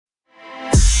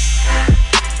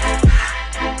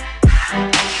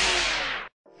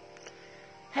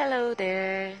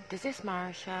This is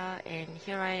Marsha, and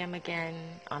here I am again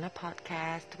on a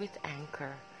podcast with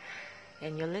Anchor.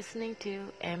 And you're listening to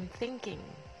Am Thinking.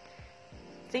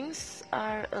 Things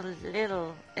are a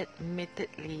little,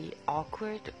 admittedly,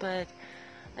 awkward, but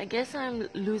I guess I'm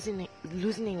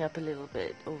loosening up a little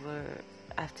bit over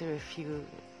after a few,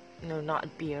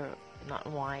 not beer, not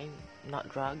wine, not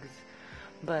drugs,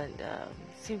 but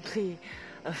simply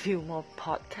a few more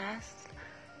podcasts.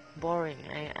 Boring,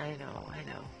 I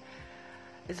know.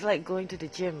 It's like going to the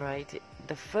gym, right?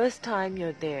 The first time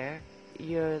you're there,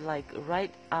 you're like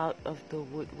right out of the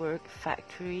woodwork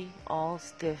factory, all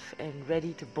stiff and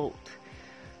ready to bolt.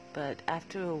 But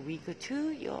after a week or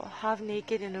two, you're half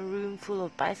naked in a room full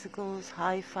of bicycles,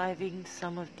 high-fiving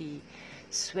some of the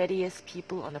sweatiest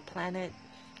people on the planet,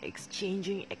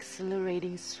 exchanging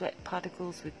exhilarating sweat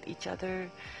particles with each other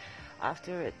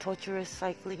after a torturous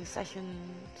cycling session.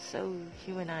 So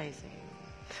humanizing.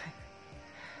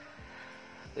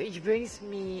 Which brings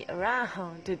me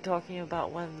around to talking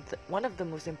about one of the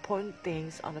most important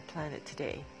things on the planet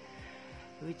today,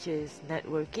 which is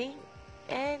networking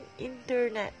and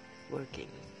internet working.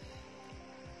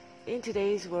 In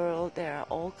today's world, there are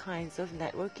all kinds of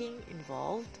networking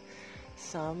involved.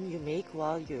 Some you make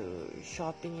while you're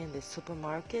shopping in the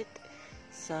supermarket,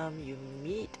 some you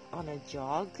meet on a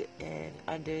jog, and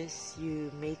others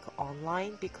you make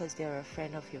online because they're a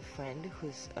friend of your friend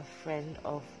who's a friend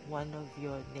of one of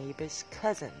your neighbor's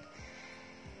cousin.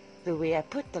 The way I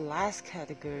put the last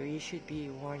category should be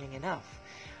warning enough,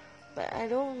 but I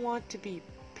don't want to be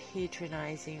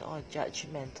patronizing or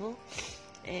judgmental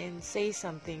and say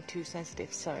something too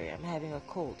sensitive. Sorry, I'm having a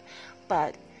cold.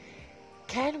 But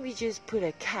can we just put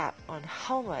a cap on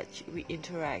how much we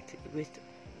interact with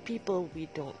people we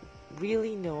don't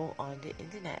really know on the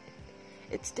internet?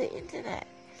 It's the internet.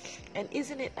 And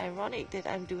isn't it ironic that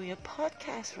I'm doing a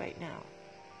podcast right now?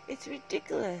 It's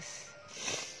ridiculous.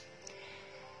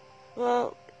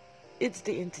 Well, it's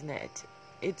the internet.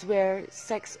 It's where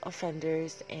sex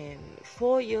offenders and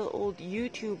 4-year-old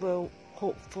YouTuber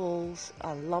hopefuls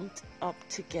are lumped up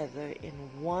together in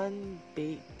one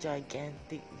big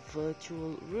gigantic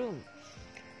virtual room.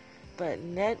 But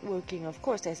networking, of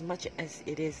course, as much as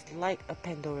it is like a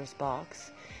Pandora's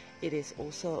box, it is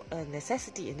also a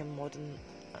necessity in the modern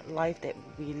life that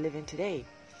we live in today.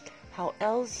 How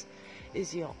else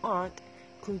is your aunt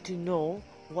going to know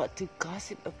what to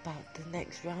gossip about the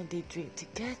next round they drink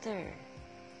together?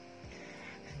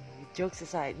 Jokes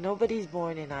aside, nobody's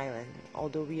born in Ireland,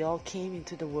 although we all came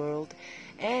into the world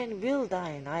and will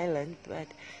die in Ireland. But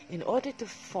in order to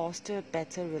foster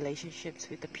better relationships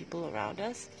with the people around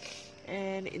us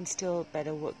and instill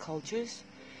better work cultures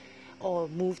or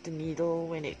move the needle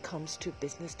when it comes to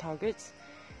business targets,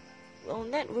 well,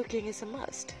 networking is a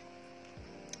must.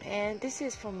 And this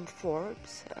is from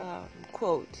Forbes,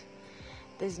 quote,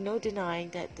 "There's no denying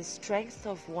that the strength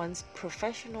of one's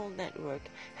professional network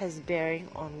has bearing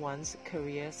on one's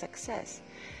career success.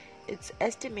 It's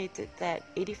estimated that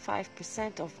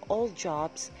 85% of all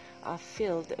jobs are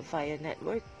filled via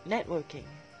networking.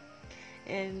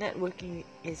 And networking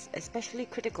is especially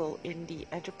critical in the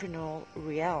entrepreneurial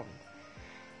realm.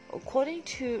 According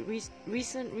to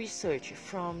recent research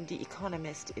from the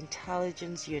Economist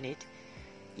Intelligence Unit,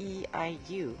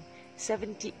 EIU,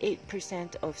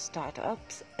 78% of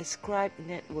startups ascribe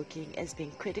networking as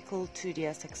being critical to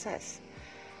their success.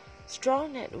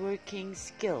 Strong networking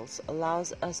skills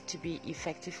allows us to be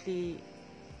effectively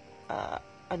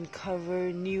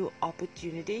uncover new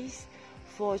opportunities,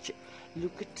 forge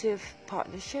lucrative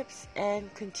partnerships,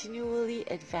 and continually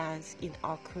advance in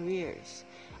our careers,"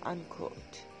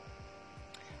 unquote.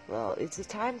 Well, it's a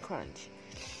time crunch.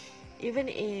 Even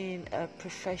in a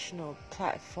professional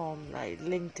platform like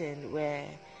LinkedIn, where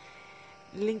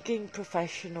linking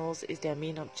professionals is their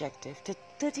main objective,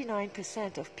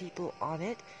 39% of people on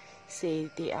it say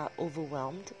they are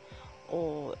overwhelmed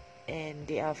and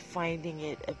they are finding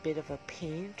it a bit of a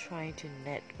pain trying to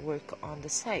network on the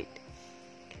site.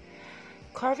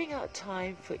 Carving out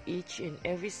time for each and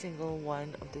every single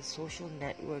one of the social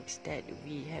networks that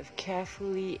we have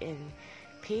carefully and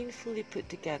painfully put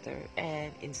together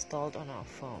and installed on our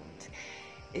phones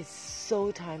is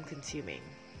so time consuming.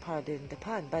 Pardon the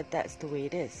pun, but that's the way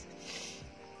it is.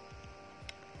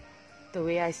 The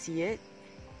way I see it,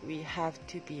 we have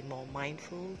to be more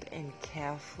mindful and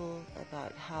careful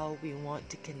about how we want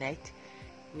to connect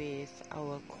with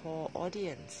our core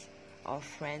audience, our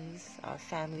friends, our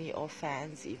family, or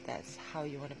fans, if that's how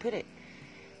you want to put it.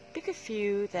 Pick a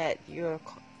few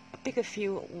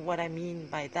what I mean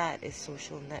by that is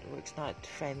social networks, not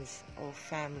friends or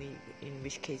family, in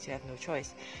which case you have no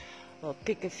choice. Well,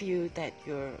 pick a few that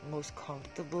you're most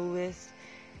comfortable with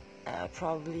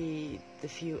probably the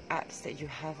few apps that you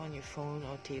have on your phone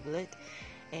or tablet,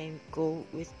 and go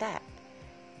with that.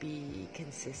 Be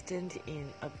consistent in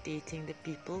updating the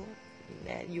people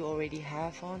that you already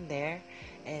have on there,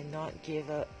 and not give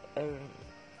a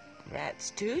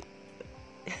rat's toot.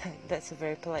 That's a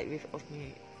very polite way of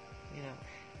me,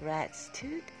 rat's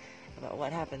toot about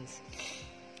what happens.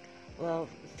 Well,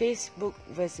 Facebook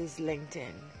versus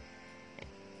LinkedIn.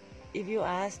 If you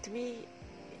asked me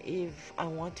if I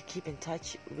want to keep in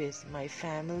touch with my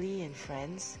family and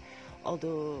friends,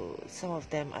 although some of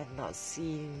them I've not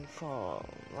seen for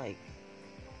like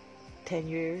 10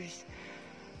 years,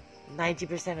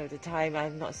 90% of the time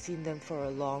I've not seen them for a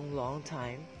long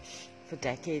time, for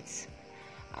decades,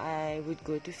 I would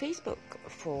go to Facebook.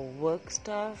 For work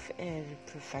stuff and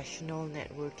professional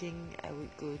networking, I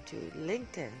would go to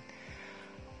LinkedIn.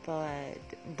 But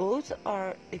both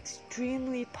are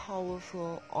extremely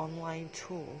powerful online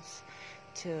tools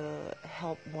to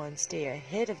help one stay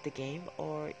ahead of the game,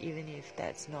 or even if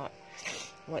that's not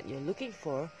what you're looking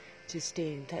for, to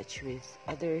stay in touch with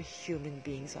other human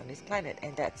beings on this planet.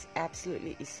 And that's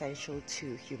absolutely essential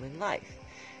to human life: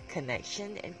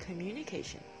 connection and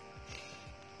communication.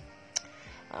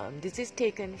 This is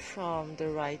taken from the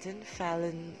writer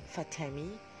Fallon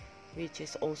Fatemi, which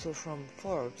is also from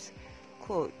Forbes.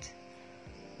 Quote,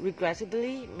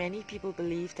 "Regrettably, many people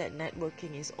believe that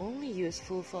networking is only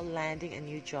useful for landing a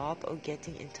new job or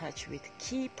getting in touch with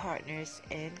key partners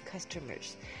and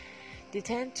customers. They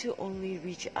tend to only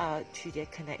reach out to their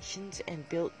connections and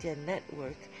build their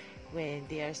network when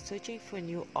they are searching for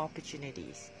new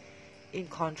opportunities. In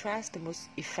contrast, the most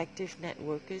effective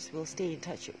networkers will stay in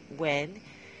touch when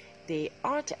they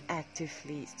aren't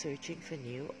actively searching for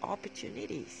new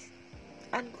opportunities."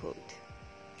 Unquote.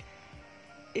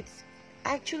 It's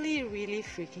actually really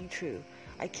freaking true.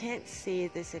 I can't say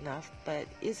this enough, but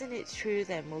isn't it true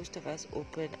that most of us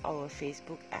open our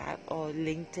Facebook app or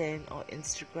LinkedIn or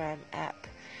Instagram app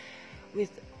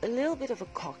with a little bit of a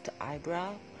cocked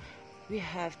eyebrow? We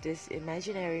have this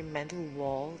imaginary mental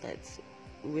wall that's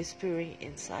whispering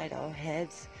inside our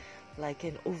heads like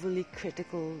an overly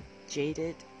critical,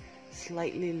 jaded,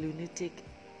 slightly lunatic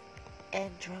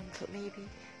and drunk maybe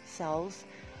selves,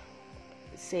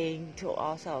 saying to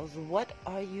ourselves, "What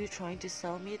are you trying to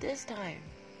sell me this time?"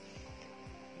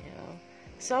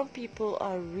 Some people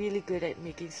are really good at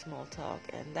making small talk,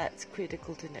 and that's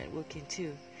critical to networking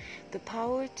too. The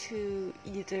power to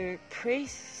either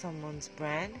praise someone's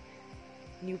brand,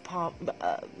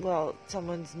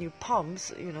 someone's new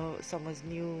pumps, someone's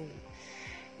new,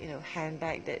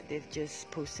 handbag that they've just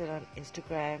posted on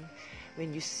Instagram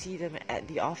when you see them at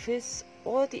the office,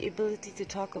 or the ability to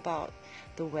talk about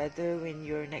the weather when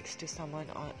you're next to someone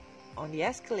on the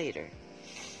escalator.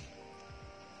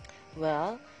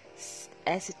 Well,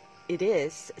 as it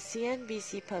is,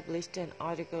 CNBC published an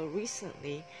article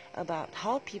recently about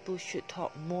how people should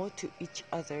talk more to each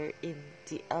other in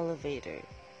the elevator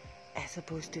as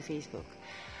opposed to Facebook.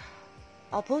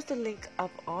 I'll post a link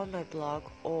up on my blog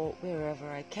or wherever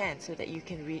I can so that you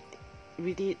can read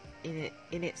it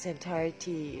in its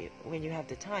entirety when you have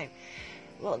the time.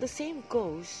 Well, the same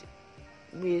goes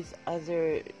with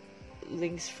other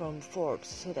links from Forbes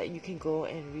so that you can go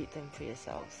and read them for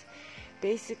yourselves.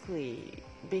 Basically,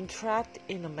 being trapped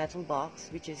in a metal box,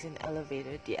 which is an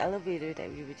elevator, the elevator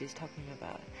that we were just talking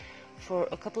about, for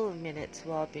a couple of minutes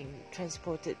while being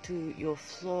transported to your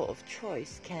floor of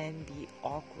choice can be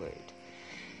awkward.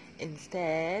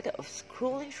 Instead of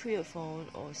scrolling through your phone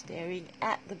or staring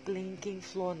at the blinking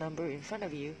floor number in front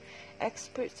of you,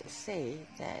 experts say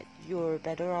that you're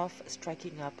better off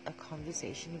striking up a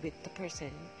conversation with the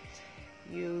person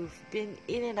you've been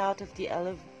in and out of the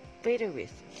elevator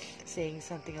with, saying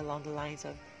something along the lines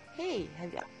of, "Hey,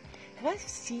 have I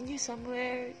seen you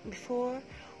somewhere before?"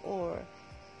 Or,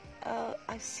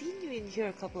 "I've seen you in here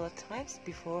a couple of times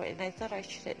before, and I thought I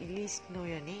should at least know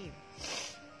your name."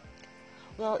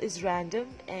 Well, it's random,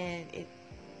 and it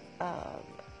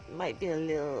might be a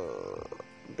little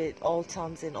bit all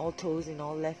thumbs and all toes and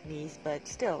all left knees, but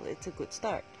still, it's a good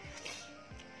start.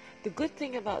 The good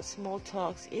thing about small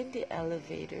talks in the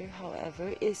elevator,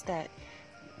 however, is that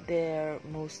they're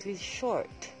mostly short.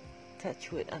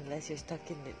 Touch wood, unless you're stuck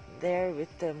in there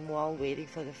with them while waiting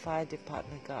for the fire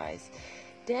department guys.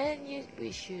 Then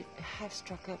we should have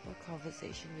struck up a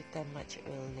conversation with them much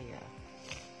earlier.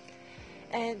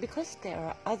 And because there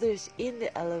are others in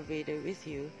the elevator with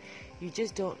you, you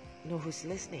just don't know who's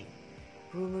listening.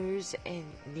 Rumors and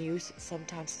news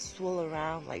sometimes swirl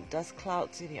around like dust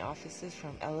clouds in the offices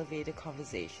from elevator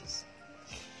conversations.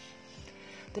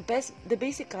 The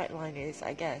basic guideline is,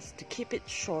 I guess, to keep it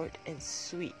short and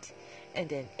sweet. and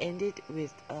then ended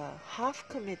with a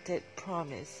half-committed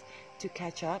promise to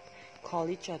catch up, call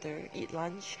each other, eat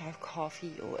lunch, have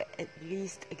coffee, or at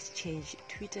least exchange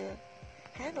Twitter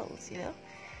handles.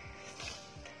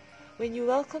 When you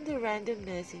welcome the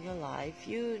randomness in your life,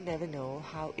 you never know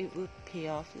how it will pay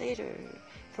off later.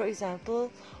 For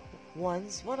example,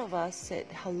 once one of us said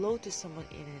hello to someone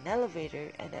in an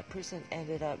elevator, and that person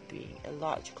ended up being a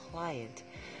large client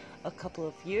a couple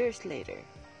of years later.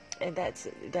 And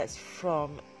that's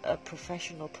from a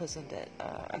professional person that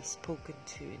I've spoken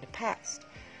to in the past.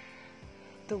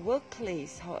 The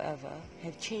workplace, however,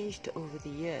 have changed over the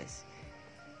years.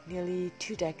 Nearly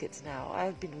 2 decades now,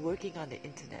 I've been working on the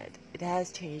internet. It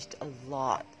has changed a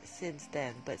lot since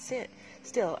then, but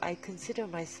still, I consider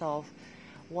myself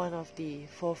one of the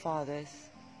forefathers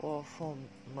or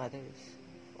foremothers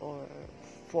or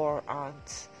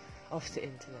foreaunts of the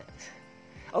internet.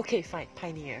 Okay, fine,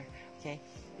 pioneer. Okay,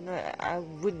 no, I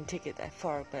wouldn't take it that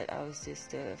far, but I was just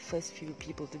the first few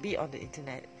people to be on the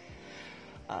internet,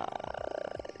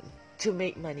 to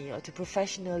make money or to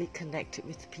professionally connect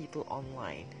with people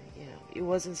online. It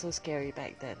wasn't so scary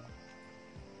back then.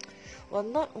 Well,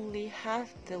 not only has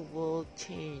the world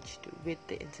changed with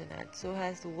the internet, so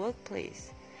has the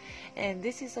workplace. And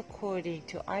this is according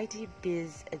to IT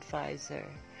Biz Advisor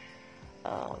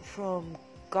from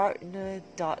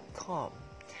Gartner.com.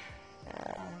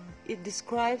 It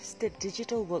describes the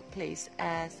digital workplace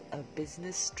as a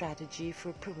business strategy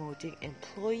for promoting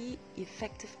employee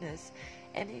effectiveness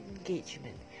and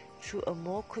engagement through a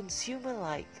more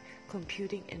consumer-like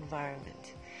computing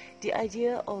environment. The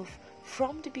idea of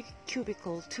from the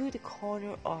cubicle to the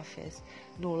corner office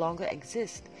no longer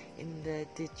exists in the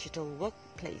digital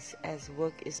workplace, as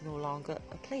work is no longer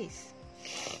a place.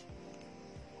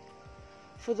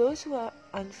 For those who are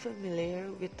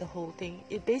unfamiliar with the whole thing,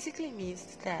 it basically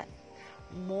means that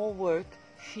more work,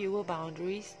 fewer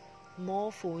boundaries,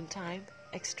 more phone time,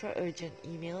 extra urgent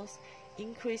emails,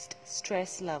 increased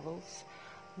stress levels,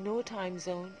 no time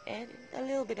zone, and a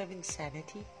little bit of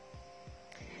insanity.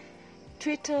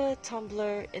 Twitter,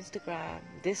 Tumblr, Instagram,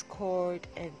 Discord,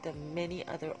 and the many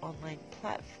other online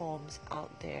platforms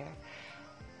out there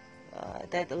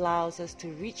that allows us to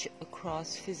reach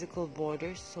across physical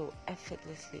borders so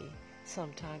effortlessly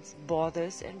sometimes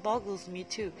bothers and boggles me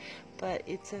too, but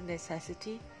it's a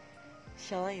necessity.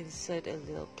 Shall I insert a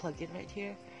little plug-in right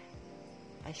here?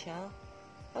 I shall.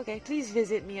 Okay, please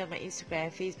visit me on my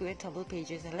Instagram, Facebook, and Tumblr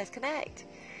pages, and let's connect.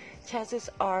 Chances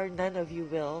are none of you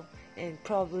will, and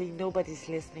probably nobody's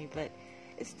listening, but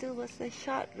it still was a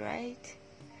shot, right?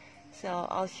 So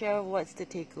I'll share what's the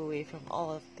takeaway from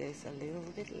all of this a little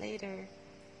bit later.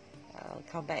 I'll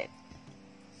come back.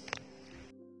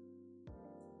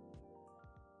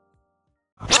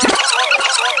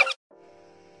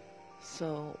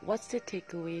 So what's the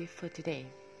takeaway for today?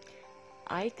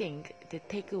 I think the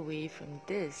takeaway from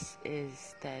this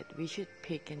is that we should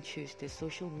pick and choose the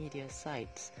social media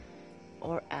sites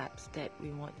or apps that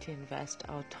we want to invest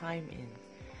our time in.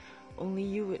 Only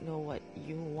you would know what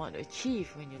you want to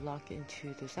achieve when you log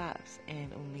into those apps,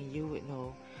 and only you would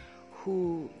know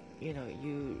who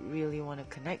you really want to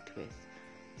connect with.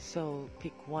 So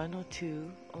pick one or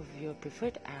two of your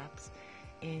preferred apps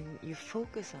and you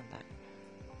focus on that.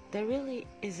 There really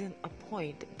isn't a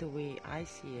point, the way I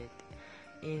see it,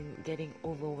 in getting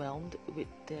overwhelmed with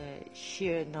the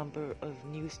sheer number of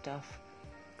new stuff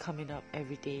coming up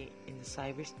every day in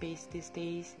cyberspace these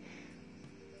days.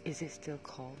 Is it still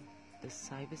called the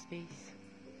cyberspace?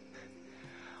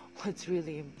 What's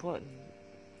really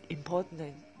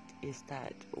important is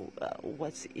that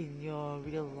what's in your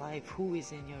real life, who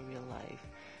is in your real life,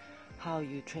 how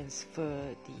you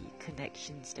transfer the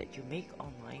connections that you make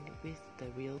online with the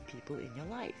real people in your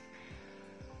life.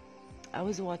 I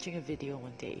was watching a video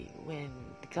one day when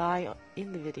the guy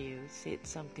in the video said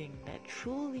something that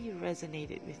truly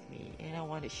resonated with me, and I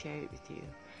want to share it with you.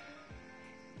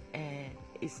 And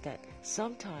it's that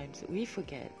sometimes we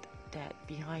forget that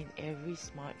behind every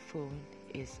smartphone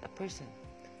is a person,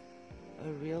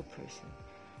 a real person.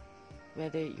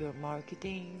 Whether you're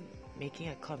marketing, making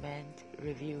a comment,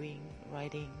 reviewing,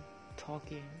 writing,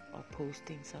 talking, or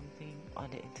posting something on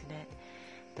the internet,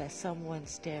 there's someone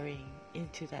staring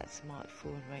into that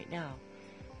smartphone right now.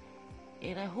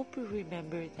 And I hope you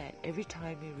remember that every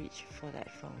time you reach for that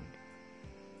phone.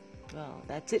 Well,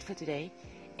 that's it for today.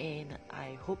 And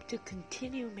I hope to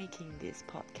continue making this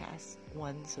podcast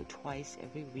once or twice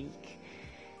every week,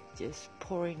 just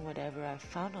pouring whatever I've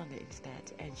found on the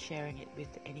internet and sharing it with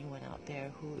anyone out there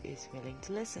who is willing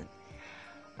to listen.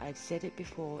 I've said it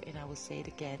before and I will say it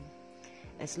again.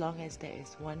 As long as there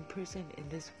is one person in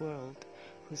this world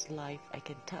whose life I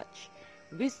can touch,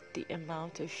 with the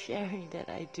amount of sharing that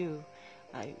I do,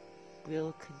 I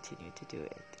will continue to do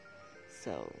it.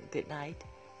 So, good night.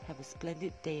 Have a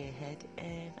splendid day ahead,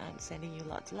 and I'm sending you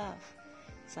lots of love.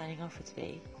 Signing off for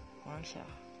today, Marsha.